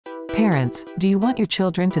Parents, do you want your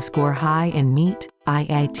children to score high in NEET,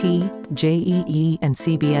 IIT, JEE, and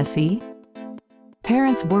CBSE?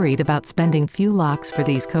 Parents worried about spending few lakhs for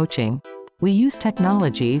these coaching? We use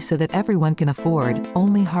technology so that everyone can afford,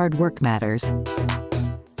 only hard work matters.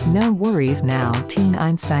 No worries now.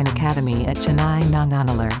 TeenEinstein Academy at Chennai,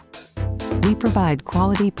 Nanganallur. We provide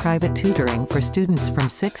quality private tutoring for students from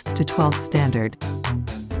 6th to 12th standard.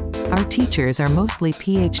 Our teachers are mostly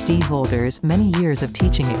PhD holders, many years of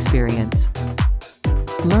teaching experience.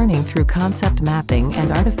 Learning through concept mapping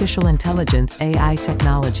and artificial intelligence AI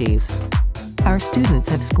technologies. Our students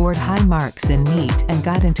have scored high marks in NEET and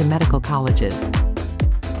got into medical colleges.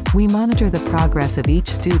 We monitor the progress of each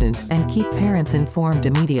student and keep parents informed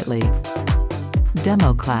immediately.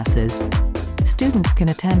 Demo classes. Students can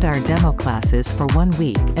attend our demo classes for 1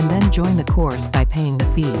 week and then join the course by paying the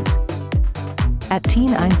fees. At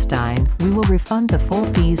TeenEinstein, we will refund the full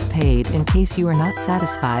fees paid in case you are not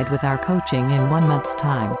satisfied with our coaching in 1 month's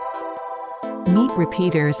time. NEET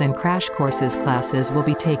repeaters and crash courses classes will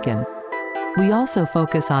be taken. We also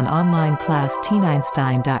focus on online class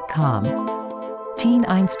TeenEinstein.com.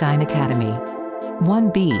 TeenEinstein Academy.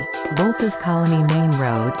 1B, Voltas Colony Main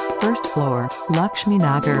Road, 1st floor, Lakshmi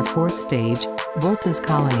Nagar 4th stage, Voltas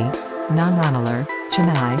Colony, Nanganallur,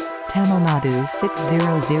 Chennai, Tamil Nadu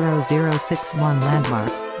 600061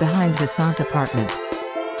 landmark, behind Vasant Apartment.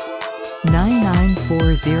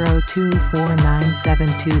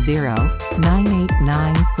 9940249720,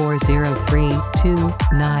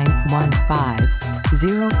 98940322915,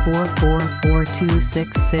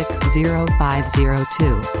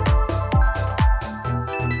 044426600502.